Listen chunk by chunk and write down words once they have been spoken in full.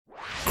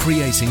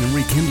creating and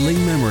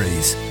rekindling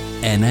memories.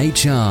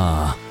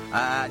 NHR.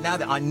 Now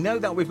that I know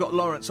that we've got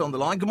Laurence on the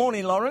line. Good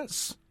morning,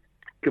 Laurence.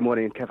 Good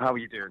morning, Kev. How are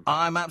you doing?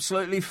 I'm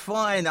absolutely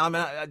fine.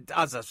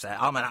 As I said,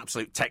 I'm an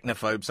absolute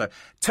technophobe. So,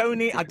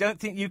 Toni, I don't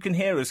think you can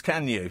hear us,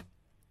 can you?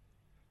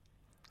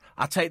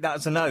 I take that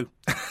as a no.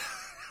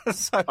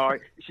 So. All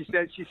right. She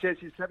says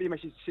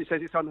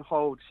it's on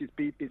hold.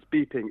 It's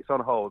beeping. It's on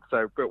hold.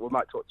 So, but we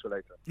might talk to her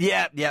later.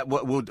 Yeah.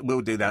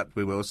 We'll do that.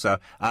 We will. So,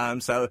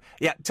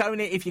 yeah,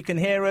 Toni, if you can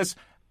hear us,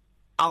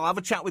 I'll have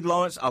a chat with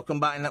Laurence. I'll come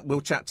back and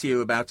we'll chat to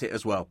you about it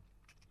as well.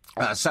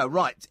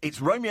 Right,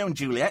 it's Romeo and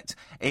Juliet.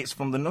 It's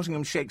from the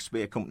Nottingham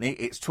Shakespeare Company.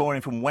 It's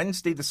touring from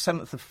Wednesday the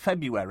 7th of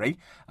February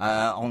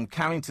on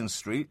Carrington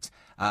Street.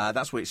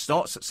 That's where it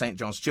starts at St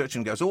John's Church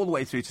and goes all the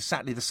way through to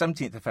Saturday the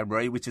 17th of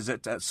February, which is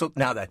at...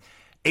 Now then,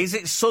 is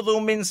it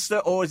Southwell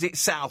or is it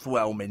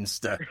Southwell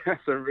Minster?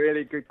 That's a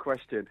really good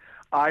question.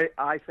 I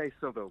say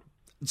Southwell.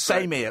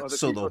 Same here,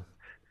 Southwell.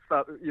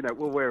 But,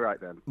 we're right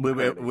then.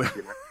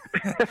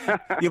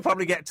 You'll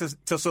probably get to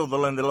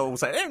Sutherland and they'll all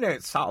say, oh, no,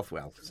 it's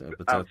Southwell. So,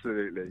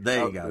 Absolutely.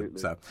 There you go.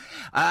 So,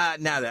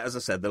 now, as I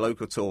said, the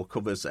local tour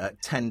covers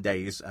 10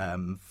 days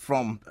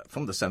from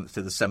the 7th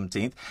to the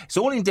 17th. It's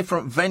all in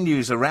different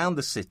venues around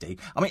the city.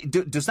 I mean,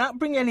 does that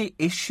bring any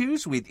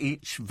issues with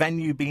each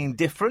venue being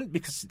different?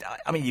 Because,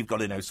 I mean, you've got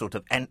to know sort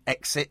of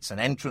exits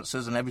and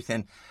entrances and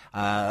everything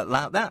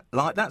like that.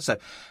 So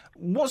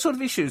what sort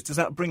of issues does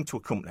that bring to a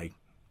company?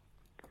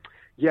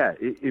 Yeah,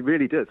 it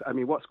really does. I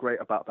mean, what's great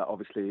about that,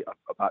 obviously,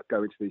 about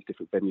going to these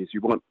different venues,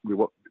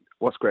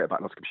 what's great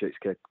about Nottingham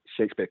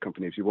Shakespeare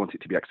Company is we want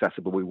it to be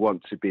accessible. We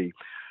want to be,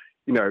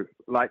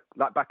 like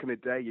back in the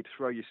day, you'd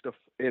throw your stuff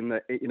in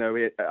in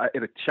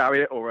a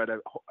chariot or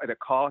in a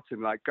cart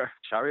and go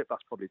chariot.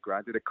 That's probably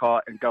grand. In a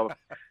cart and go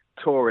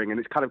touring, and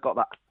it's kind of got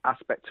that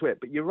aspect to it.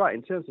 But you're right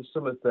in terms of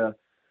some of the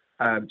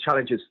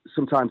challenges.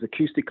 Sometimes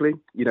acoustically,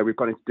 we've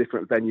gone into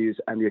different venues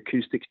and the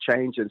acoustics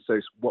change, and so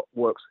what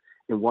works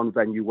in one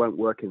venue won't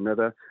work in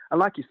another. And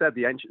like you said,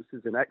 the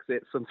entrances and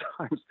exits,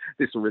 sometimes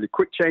there's some really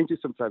quick changes,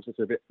 sometimes it's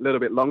a little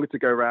bit longer to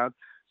go around.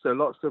 So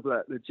lots of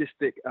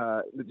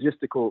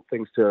logistical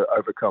things to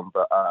overcome.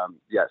 But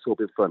it's all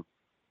been fun.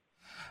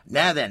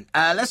 Now then,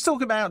 let's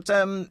talk about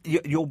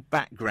your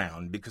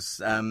background, because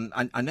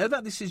I know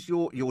that this is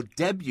your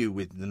debut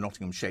with the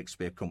Nottingham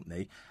Shakespeare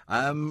Company.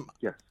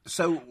 Yes.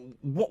 So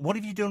what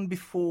have you done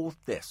before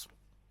this?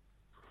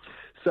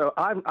 So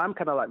I'm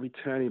kind of like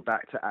returning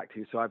back to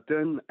acting. So I've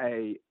done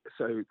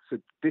so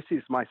this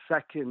is my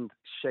second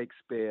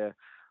Shakespeare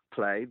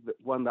play. The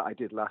one that I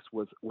did last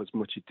was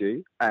Much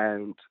Ado,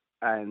 and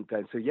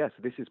then so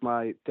this is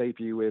my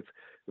debut with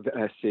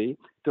SC.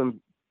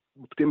 Done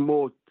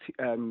more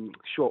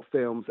short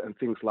films and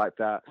things like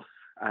that,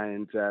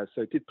 and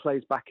so did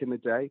plays back in the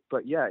day.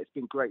 But yeah, it's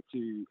been great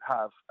to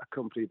have a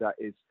company that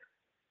is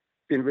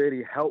been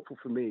really helpful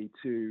for me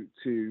to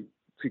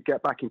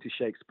get back into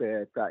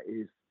Shakespeare. That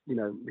is.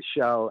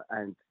 Michelle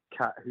and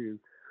Kat, who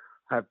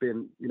have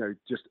been,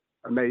 just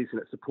amazing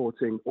at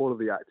supporting all of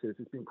the actors.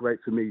 It's been great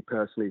for me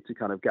personally to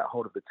kind of get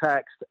hold of the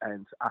text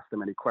and ask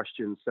them any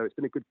questions. So it's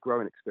been a good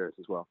growing experience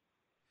as well.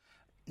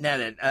 Now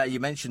then, you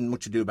mentioned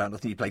Much Ado About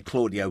Nothing. You played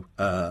Claudio,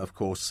 of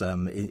course,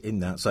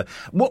 in that. So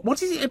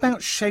what is it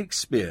about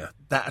Shakespeare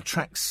that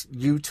attracts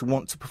you to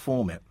want to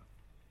perform it?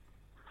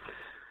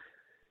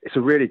 It's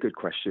a really good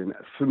question.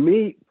 For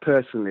me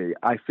personally,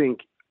 I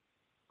think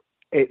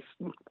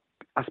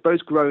I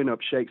suppose growing up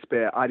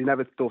Shakespeare, I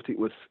never thought it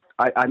was,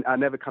 I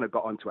never kind of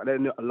got onto it. I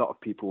know a lot of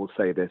people will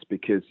say this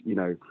because,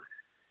 you're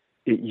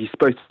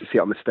supposed to see it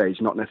on the stage,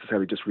 not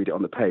necessarily just read it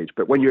on the page.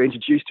 But when you're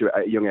introduced to it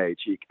at a young age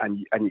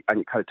and it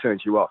kind of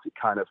turns you off, it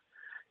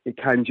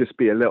can just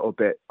be a little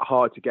bit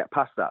hard to get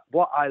past that.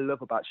 What I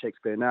love about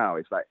Shakespeare now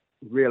is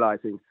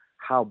realizing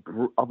how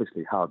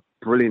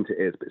brilliant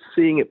it is, but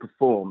seeing it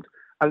performed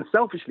and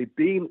selfishly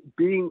being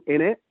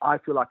in it, I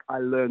feel like I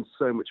learned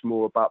so much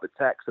more about the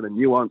text and the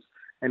nuance.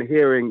 And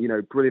hearing,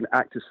 brilliant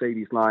actors say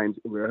these lines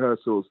in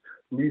rehearsals,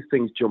 new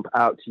things jump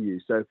out to you.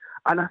 So,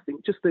 and I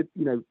think just that,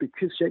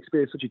 because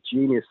Shakespeare is such a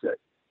genius at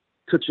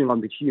touching on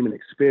the human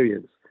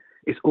experience,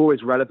 it's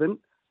always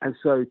relevant. And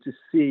so to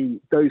see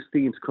those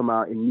themes come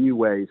out in new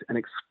ways and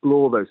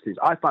explore those themes,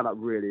 I find that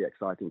really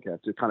exciting,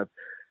 Kev, to kind of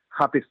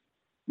have this,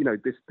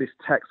 this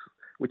text,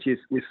 which is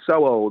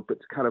so old,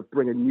 but to kind of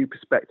bring a new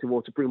perspective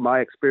or to bring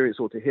my experience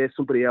or to hear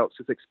somebody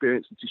else's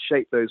experience and to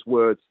shape those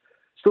words.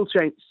 Still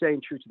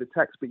staying true to the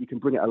text, but you can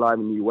bring it alive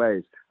in new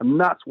ways. And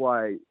that's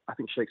why I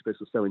think Shakespeare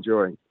is so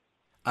enduring.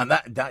 And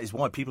that is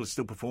why people are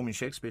still performing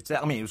Shakespeare today.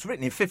 I mean, it was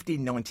written in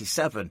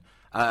 1597.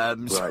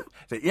 Right. So,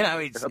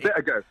 it's... A bit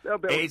ago. A little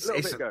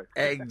bit ago.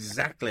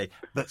 Exactly.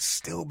 But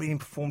still being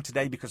performed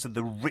today because of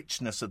the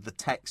richness of the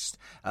text.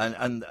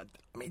 And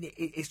I mean,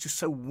 it's just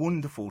so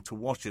wonderful to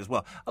watch as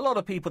well. A lot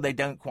of people, they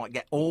don't quite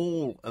get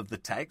all of the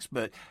text,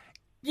 but...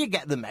 you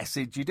get the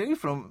message, you do,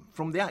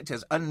 from the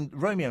actors. And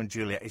Romeo and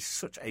Juliet is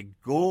such a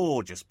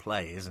gorgeous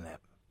play, isn't it?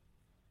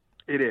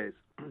 It is.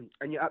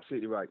 And you're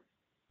absolutely right.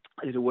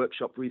 I did a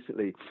workshop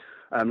recently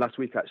last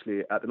week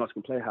actually at the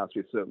Nottingham Playhouse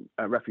with some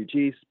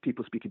refugees,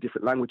 people speaking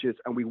different languages,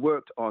 and we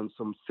worked on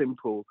some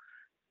simple,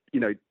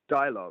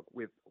 dialogue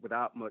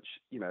without much,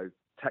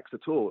 text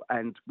at all,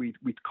 and we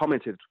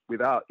commented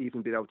without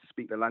even being able to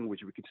speak the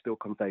language. We could still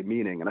convey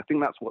meaning, and I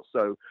think that's what's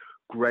so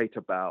great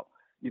about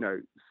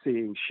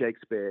seeing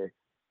Shakespeare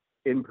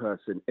in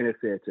person in a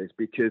theatre, is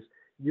because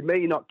you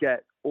may not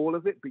get all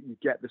of it, but you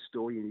get the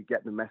story and you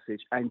get the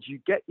message, and you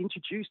get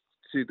introduced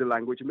to the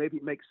language, and maybe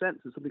it makes sense,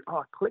 and something,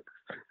 I clicked,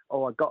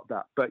 I got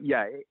that. But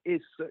yeah, it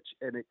is such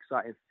an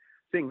exciting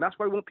thing. That's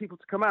why we want people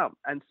to come out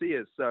and see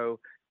us. So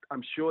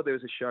I'm sure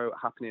there's a show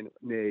happening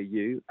near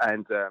you,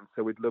 and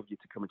so we'd love you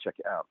to come and check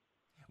it out.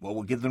 Well,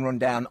 we'll give the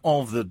rundown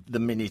of the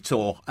mini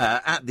tour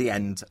at the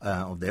end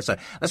of this. So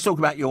let's talk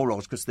about your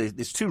roles, because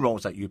there's two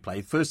roles that you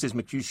play. First is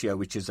Mercutio,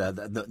 which is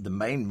the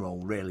main role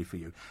really for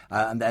you,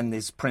 and then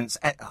there's Prince.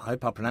 I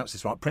hope I pronounced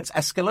this right. Prince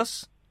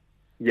Aeschylus.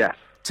 Yes.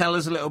 Tell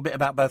us a little bit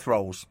about both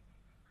roles.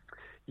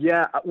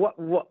 Yeah.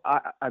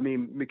 I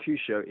mean,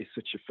 Mercutio is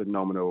such a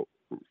phenomenal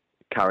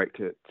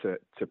character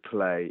to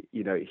play.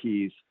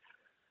 He's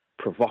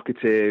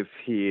provocative.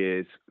 He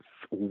is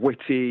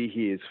witty.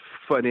 He is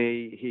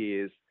funny. He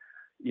is.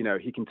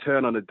 He can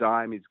turn on a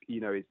dime. He's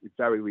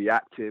very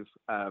reactive.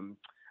 And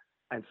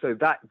so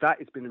that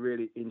has been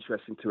really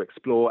interesting to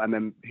explore. And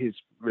then his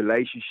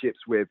relationships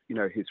with,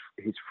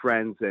 his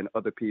friends and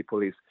other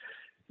people is,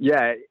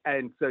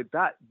 and so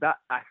that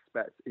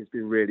aspect has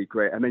been really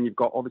great. And then you've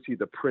got obviously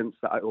the prince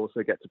that I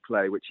also get to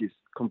play, which is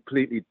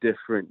completely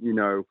different.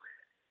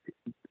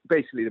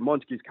 Basically the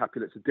Montagues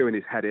Capulets are doing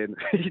his head in.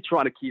 He's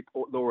trying to keep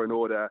law and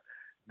order.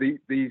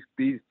 These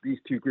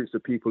two groups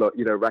of people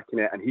are, wrecking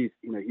it, and he's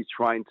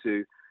trying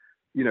to,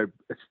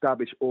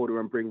 establish order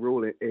and bring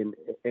rule in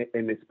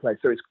this place.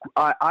 So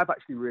I've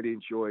actually really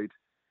enjoyed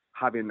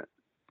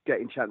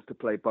getting a chance to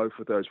play both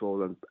of those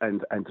roles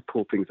and to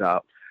pull things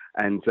out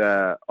and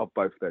of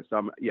both of those.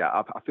 So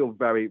I feel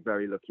very,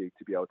 very lucky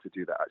to be able to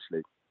do that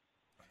actually.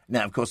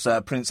 Now, of course,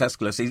 Prince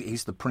Aeschylus,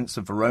 he's the Prince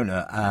of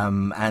Verona,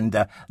 and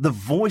the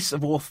voice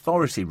of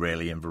authority,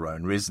 really, in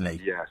Verona, isn't he?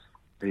 Yes,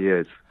 he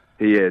is.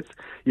 He is.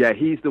 Yeah,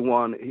 he's the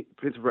one,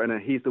 Prince of Verona,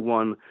 he's the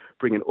one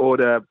bringing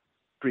order,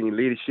 bringing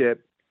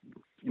leadership,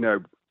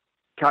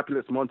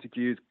 Capulets,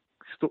 Montagues,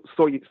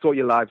 sort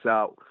your lives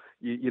out.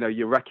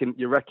 You're wrecking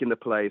the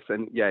place.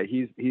 And yeah,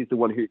 he's the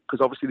one who, because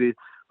obviously the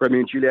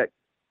Romeo and Juliet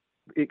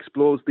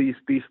explores these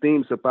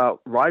themes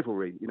about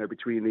rivalry,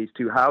 between these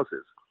two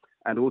houses.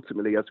 And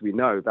ultimately, as we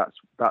know, that's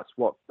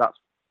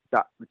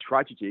the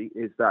tragedy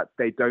is that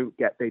they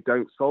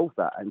don't solve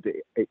that, and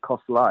it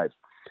costs lives.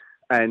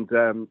 And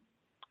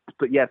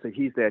but yeah, so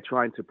he's there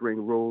trying to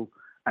bring rule,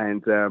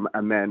 and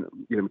then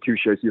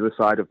Mercutio's the other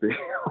side of the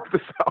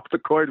of the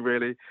coin,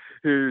 really,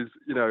 who's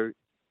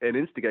an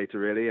instigator,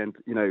 really, and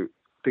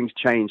things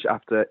change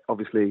after,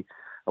 obviously,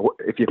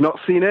 if you've not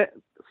seen it.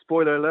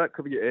 Spoiler alert!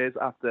 Cover your ears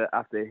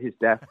after his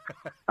death.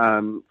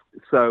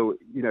 So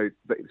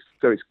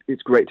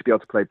it's great to be able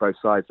to play both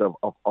sides of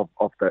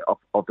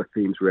the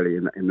themes, really,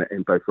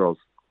 in both roles.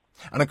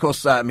 And of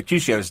course,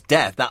 Mercutio's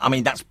death.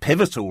 That's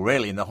pivotal,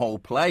 really, in the whole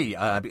play.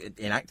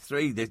 In Act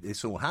 3,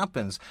 this all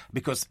happens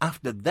because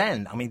after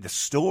then, the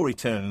story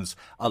turns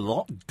a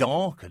lot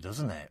darker,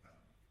 doesn't it?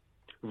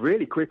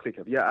 Really quickly,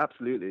 yeah,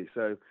 absolutely.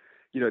 So.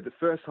 The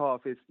first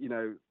half is,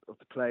 of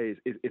the play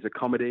is a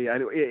comedy,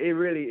 and it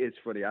really is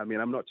funny. I'm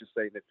not just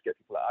saying this to get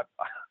people out.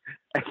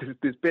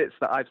 There's bits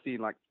that I've seen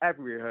like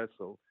every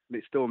rehearsal, and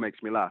it still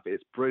makes me laugh.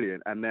 It's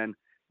brilliant. And then,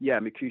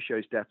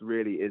 Mercutio's death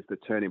really is the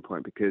turning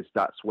point, because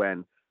that's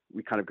when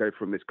we kind of go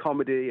from this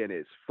comedy, and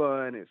it's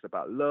fun, it's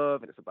about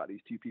love, and it's about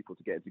these two people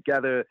getting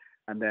together.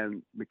 And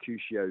then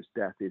Mercutio's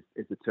death is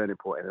the turning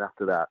point, and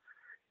after that,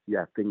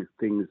 things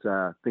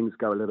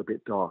go a little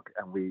bit dark,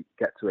 and we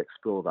get to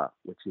explore that,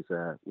 which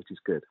is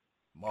good.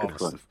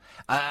 Marvellous.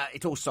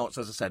 It all starts,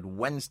 as I said,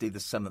 Wednesday, the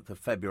 7th of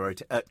February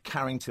at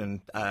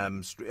Carrington,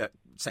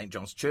 St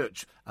John's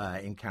Church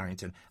in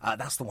Carrington.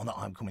 That's the one that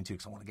I'm coming to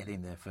because I want to get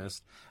in there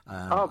first.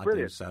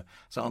 Brilliant. So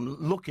I'm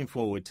looking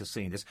forward to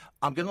seeing this.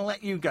 I'm going to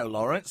let you go,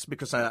 Laurence,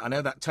 because I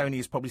know that Toni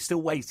is probably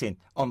still waiting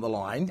on the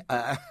line,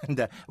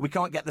 and we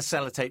can't get the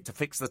sellotape to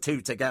fix the two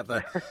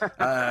together.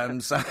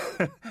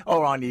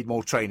 Or I need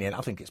more training.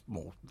 I think it's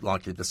more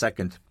likely the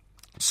second.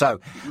 So,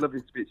 lovely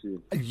to speak to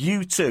you.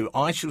 You too.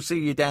 I shall see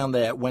you down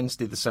there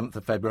Wednesday, the 7th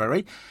of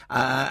February,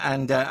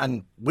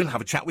 and we'll have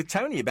a chat with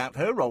Toni about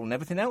her role and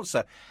everything else.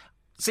 So,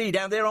 see you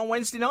down there on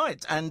Wednesday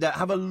night, and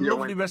have a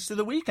lovely rest of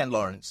the weekend,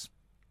 Laurence.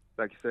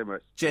 Thank you so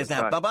much. Cheers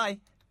now. Bye-bye.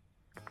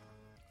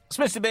 It's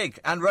Mr. Big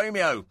and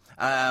Romeo,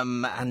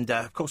 and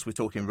of course we're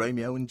talking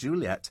Romeo and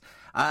Juliet.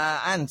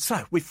 And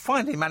so we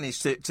finally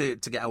managed to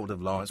get hold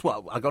of Laurence.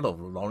 Well, I got hold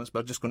of Laurence, but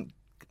I just couldn't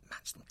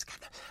match them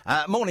together.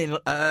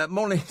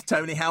 Morning,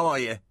 Toni. How are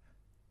you?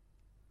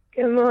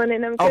 Good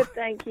morning. I'm good,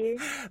 thank you.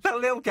 That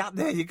little gap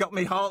there, you got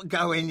me heart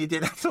going. You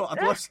did. I thought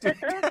I'd lost you.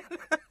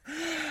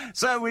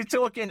 So we're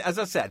talking, as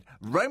I said,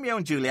 Romeo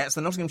and Juliet. It's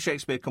the Nottingham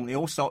Shakespeare Company.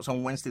 All starts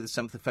on Wednesday, the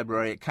 7th of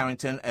February at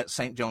Carrington at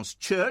St John's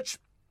Church.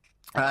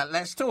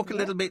 Let's talk a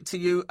little bit to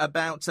you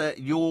about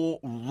your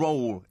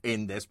role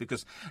in this,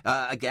 because,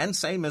 again,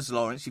 same as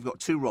Laurence, you've got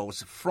two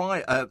roles.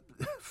 Friar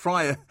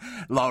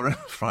Laurence.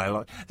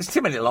 There's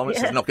too many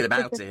Lawrences knocking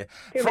about here.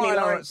 Too Friar many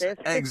Laurence,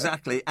 Lawrences.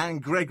 exactly,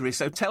 and Gregory.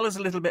 So tell us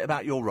a little bit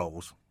about your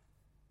roles.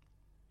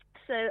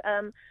 So,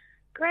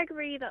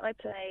 Gregory that I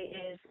play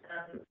is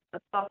a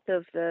part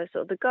of the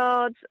sort of the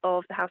guards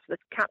of the House of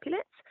the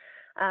Capulets.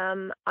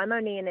 I'm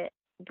only in it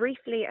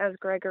briefly as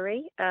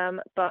Gregory,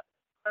 but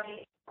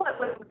I quite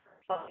willing to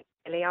fight,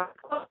 really. I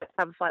quite like to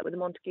have a fight with the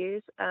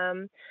Montagues,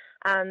 and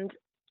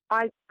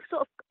I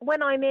sort of,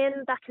 when I'm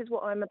in, that is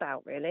what I'm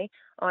about, really.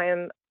 I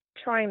am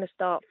trying to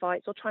start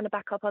fights or trying to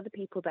back up other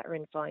people that are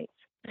in fights.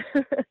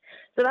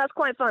 So that's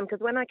quite fun, because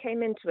when I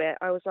came into it,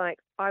 I was like,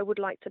 I would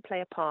like to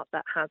play a part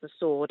that has a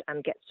sword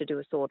and gets to do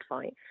a sword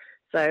fight.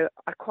 So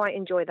I quite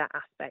enjoy that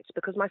aspect,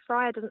 because my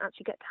friar doesn't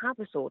actually get to have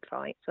a sword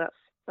fight. So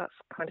that's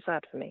kind of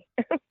sad for me.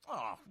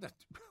 Oh,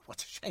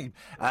 what a shame.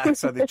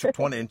 So they chucked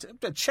one in.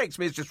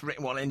 Shakespeare's just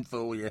written one in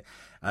for you.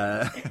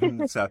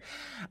 So,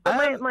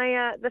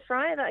 the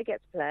friar that I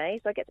get to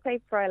play, so I get to play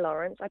Friar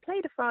Laurence. I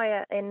played a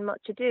friar in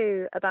Much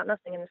Ado About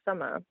Nothing in the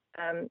summer,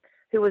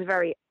 who was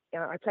very,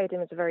 I played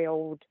him as a very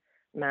old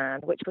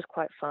man, which was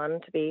quite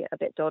fun to be a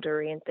bit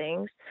doddery and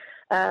things.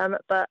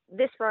 But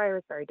this friar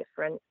is very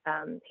different.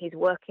 He's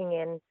working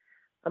in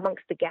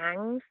amongst the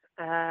gangs,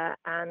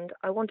 and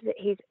I wanted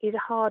it. He's a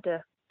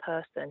harder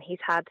person. He's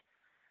had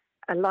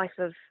a life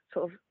of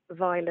sort of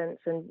violence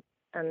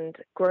and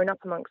grown up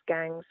amongst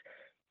gangs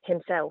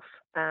himself.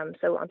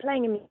 So I'm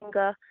playing him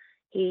younger.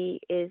 He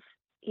is,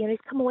 he's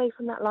come away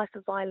from that life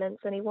of violence,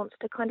 and he wants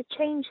to kind of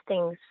change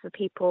things for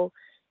people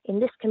in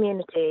this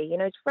community.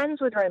 He's friends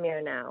with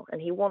Romeo now,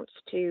 and he wants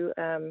to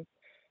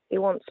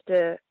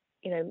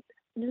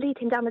lead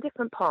him down a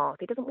different path.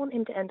 He doesn't want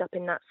him to end up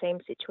in that same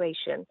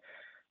situation.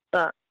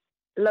 But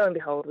lo and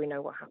behold, we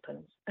know what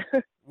happens.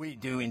 We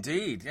do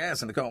indeed,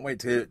 yes, and I can't wait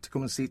to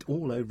come and see it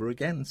all over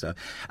again. So,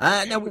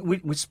 now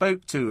we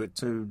spoke to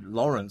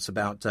Laurence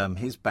about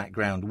his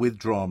background with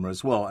drama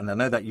as well, and I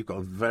know that you've got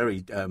a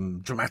very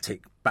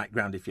dramatic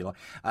background, if you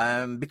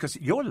like, because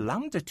you're a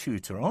Lambda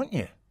tutor, aren't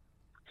you?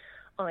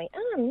 I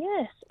am,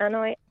 yes, and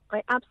I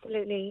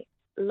absolutely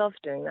love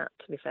doing that.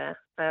 To be fair,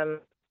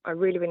 I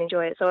really, really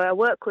enjoy it. So I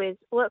work with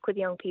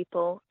young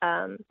people,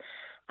 and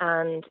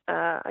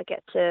I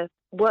get to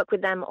work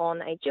with them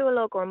on a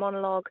duologue or a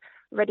monologue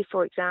ready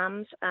for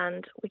exams,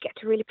 and we get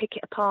to really pick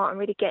it apart and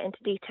really get into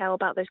detail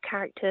about those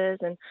characters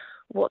and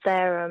what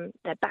their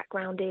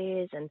background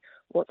is and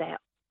what their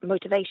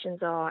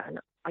motivations are. And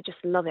I just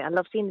love it. I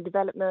love seeing the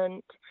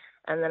development,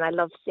 and then I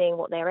love seeing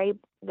what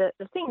the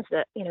things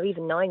that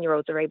even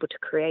 9-year-olds are able to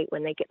create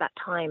when they get that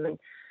time and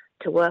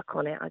to work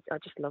on it. I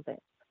just love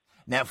it.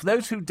 Now, for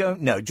those who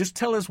don't know, just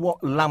tell us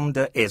what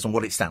Lambda is and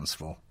what it stands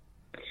for.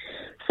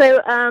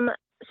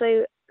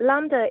 So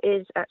Lambda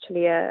is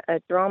actually a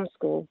drama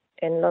school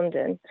in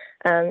London.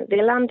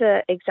 The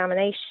Lambda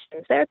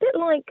examinations, they're a bit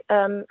like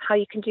how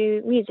you can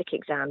do music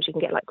exams. You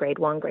can get like grade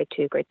 1, grade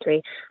 2, grade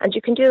 3, and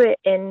you can do it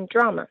in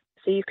drama.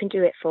 So you can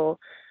do it for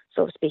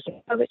sort of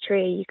speaking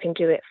poetry. You can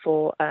do it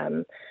for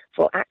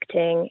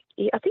acting.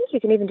 I think you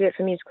can even do it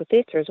for musical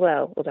theatre as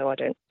well, although I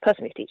don't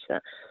personally teach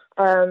that.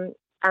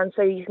 And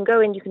so you can go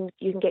in, you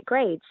can get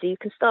grades. So you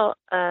can start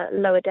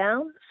lower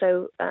down.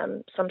 So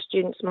some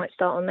students might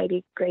start on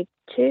maybe grade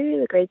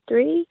 2 or grade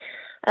 3.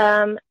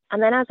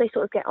 And then as they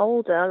sort of get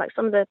older, like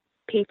some of the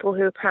people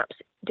who are perhaps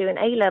doing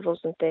A-levels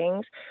and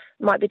things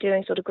might be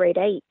doing sort of grade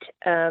 8,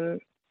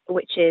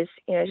 which is,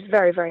 it's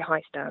very, very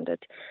high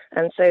standard.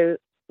 And so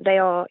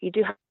you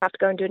do have to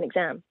go and do an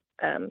exam.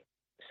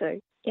 So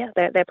yeah,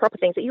 they're proper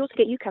things that you also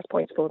get UCAS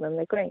points for them.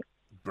 They're great.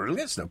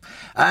 Brilliant stuff.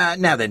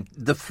 Now then,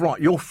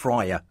 your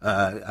friar,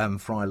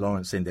 Friar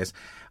Laurence in this,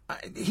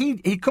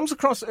 he comes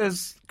across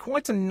as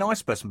quite a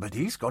nice person, but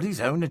he's got his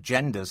own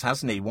agendas,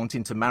 hasn't he,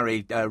 wanting to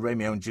marry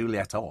Romeo and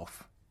Juliet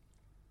off?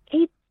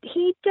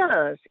 He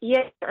does,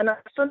 yeah. And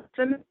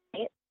for me,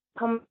 it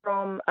comes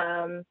from,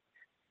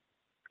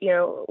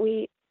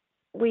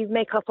 we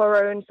make up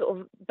our own sort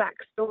of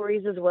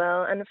backstories as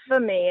well. And for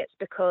me, it's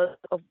because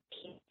of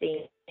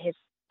his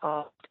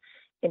past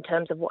in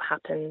terms of what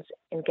happens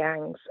in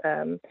gangs.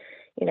 When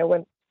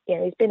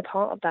he's been a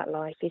part of that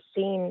life, he's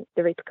seen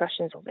the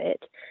repercussions of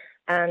it,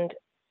 and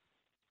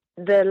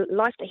the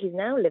life that he's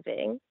now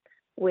living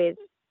with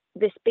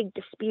this big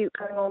dispute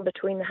going on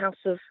between the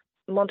House of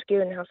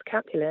Montague and the House of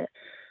Capulet.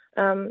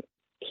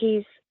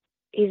 He's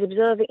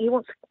observing. He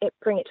wants to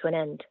bring it to an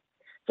end.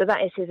 So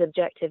that is his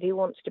objective. He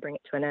wants to bring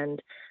it to an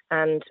end.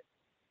 And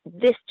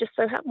this just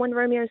so happened when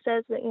Romeo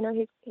says that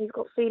he's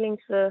got feelings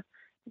for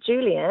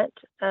Juliet.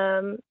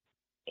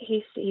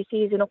 He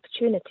sees an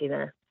opportunity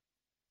there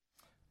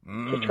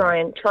to try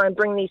and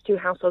bring these two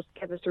households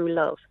together through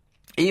love.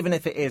 Even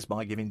if it is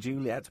by giving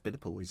Juliet a bit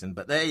of poison,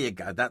 but there you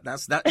go.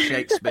 That's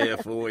Shakespeare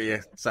for you.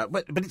 So,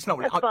 but it's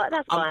not.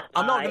 That's fine.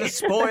 I'm not going to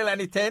spoil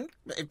anything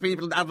if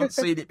people haven't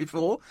seen it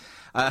before.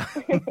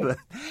 But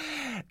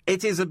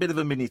it is a bit of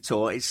a mini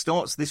tour. It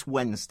starts this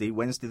Wednesday the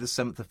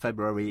 7th of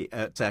February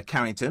at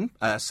Carrington,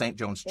 St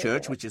John's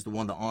Church, which is the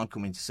one that I'm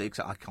coming to see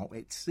because I can't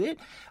wait to see it.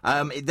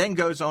 It then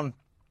goes on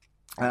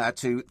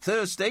to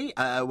Thursday,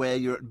 where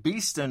you're at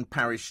Beeston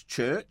Parish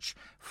Church.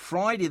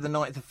 Friday, the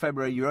 9th of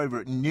February, you're over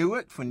at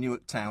Newark for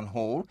Newark Town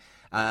Hall.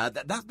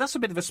 That's a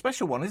bit of a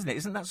special one, isn't it?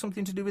 Isn't that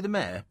something to do with the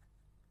mayor?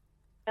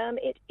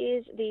 It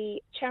is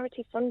the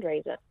charity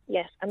fundraiser,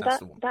 yes. And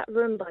that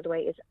room, by the way,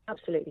 is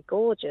absolutely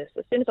gorgeous.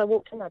 As soon as I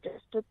walked in, I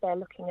just stood there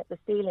looking at the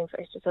ceiling.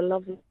 It's just a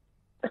lovely...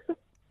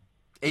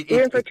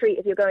 You're in for a treat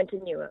if you're going to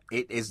Newark.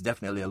 It is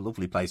definitely a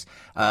lovely place.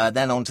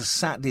 Then on to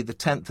Saturday, the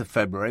 10th of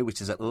February, which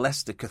is at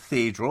Leicester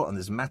Cathedral, and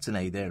there's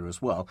matinee there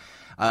as well.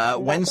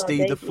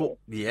 Wednesday the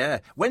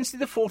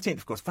 14th,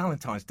 of course,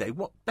 Valentine's Day.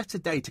 What better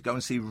day to go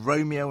and see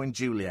Romeo and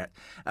Juliet?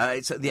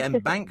 It's at the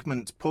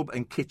Embankment Pub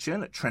and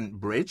Kitchen at Trent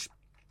Bridge.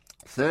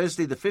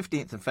 Thursday, the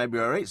 15th of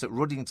February, it's at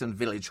Ruddington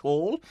Village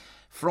Hall.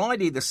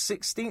 Friday, the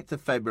 16th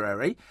of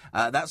February,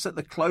 that's at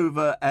the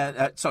Cleaver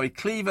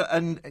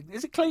and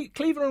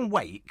Cleaver and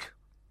Wake.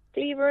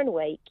 Cleaver and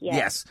Wake, yes.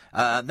 Yes.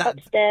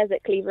 Upstairs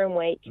at Cleaver and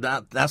Wake.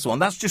 That's the one.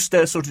 That's just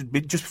sort of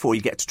just before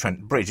you get to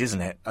Trent Bridge, isn't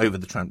it? Over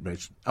the Trent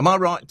Bridge. Am I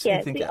right?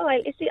 Yeah,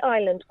 it's the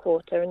Island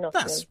Quarter in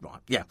Nottingham. That's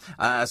right, yeah.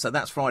 So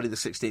that's Friday the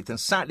 16th. And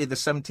Saturday the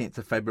 17th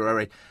of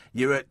February,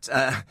 you're at...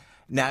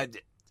 now,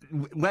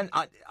 when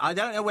I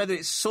don't know whether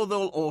it's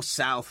Southwell or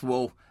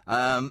Southwell,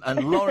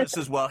 and Laurence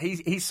as well.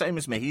 He's same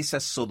as me. He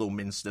says Southwell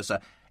Minster. So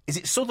is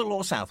it Southwell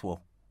or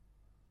Southwell?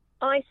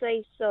 I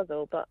say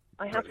Southwell, but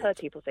I have heard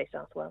people say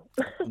Southwell.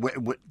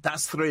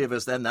 That's three of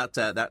us then.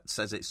 That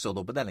says it's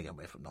Southwell. But then again,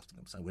 we're from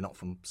Nottingham, so we're not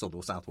from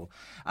Southwell, Southwell.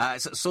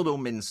 It's at Southwell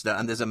Minster,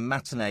 and there's a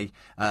matinee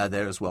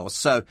there as well.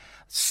 So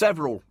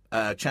several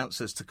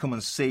chances to come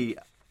and see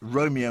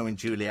Romeo and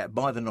Juliet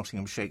by the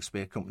Nottingham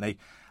Shakespeare Company.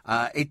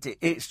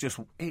 It's just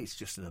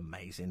an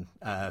amazing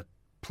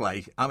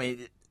play. I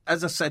mean,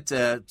 as I said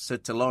to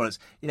Laurence,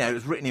 it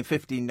was written in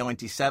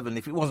 1597.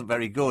 If it wasn't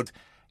very good,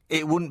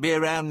 it wouldn't be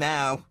around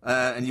now,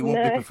 and you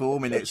wouldn't be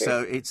performing it. True.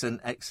 So it's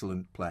an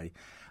excellent play.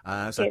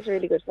 It's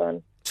really good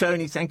fun.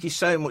 Toni, thank you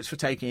so much for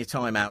taking your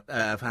time out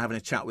for having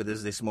a chat with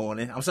us this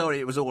morning. I'm sorry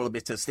it was all a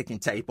bit of sticking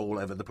tape all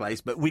over the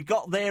place, but we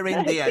got there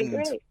in the end.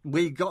 Great.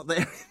 We got there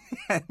in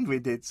the end, we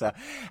did. So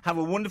have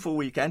a wonderful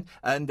weekend,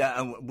 and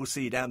we'll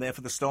see you down there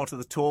for the start of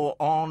the tour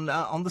on the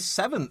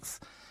 7th.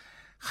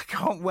 I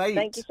can't wait.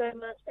 Thank you so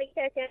much. Take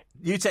care, Ken.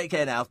 You take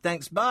care now.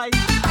 Thanks. Bye.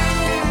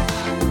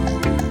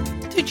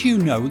 Did you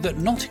know that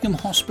Nottingham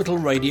Hospital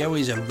Radio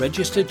is a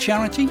registered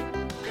charity?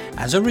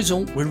 As a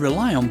result, we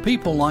rely on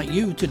people like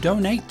you to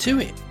donate to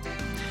it.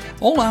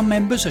 All our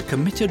members are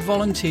committed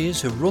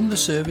volunteers who run the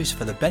service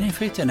for the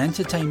benefit and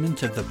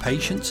entertainment of the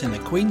patients in the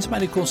Queen's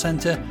Medical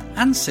Centre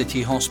and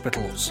city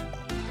hospitals.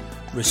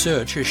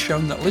 Research has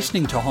shown that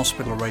listening to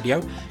hospital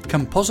radio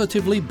can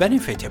positively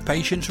benefit a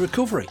patient's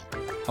recovery,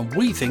 and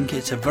we think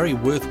it's a very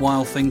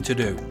worthwhile thing to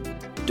do.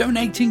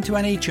 Donating to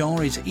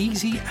NHR is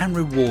easy and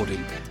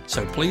rewarding,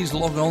 so please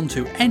log on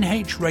to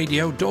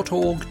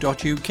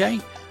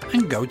nhradio.org.uk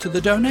and go to the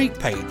donate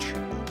page.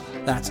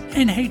 That's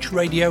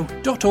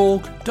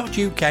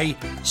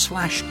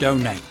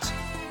nhradio.org.uk/donate.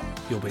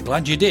 You'll be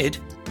glad you did,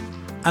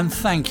 and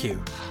thank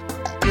you.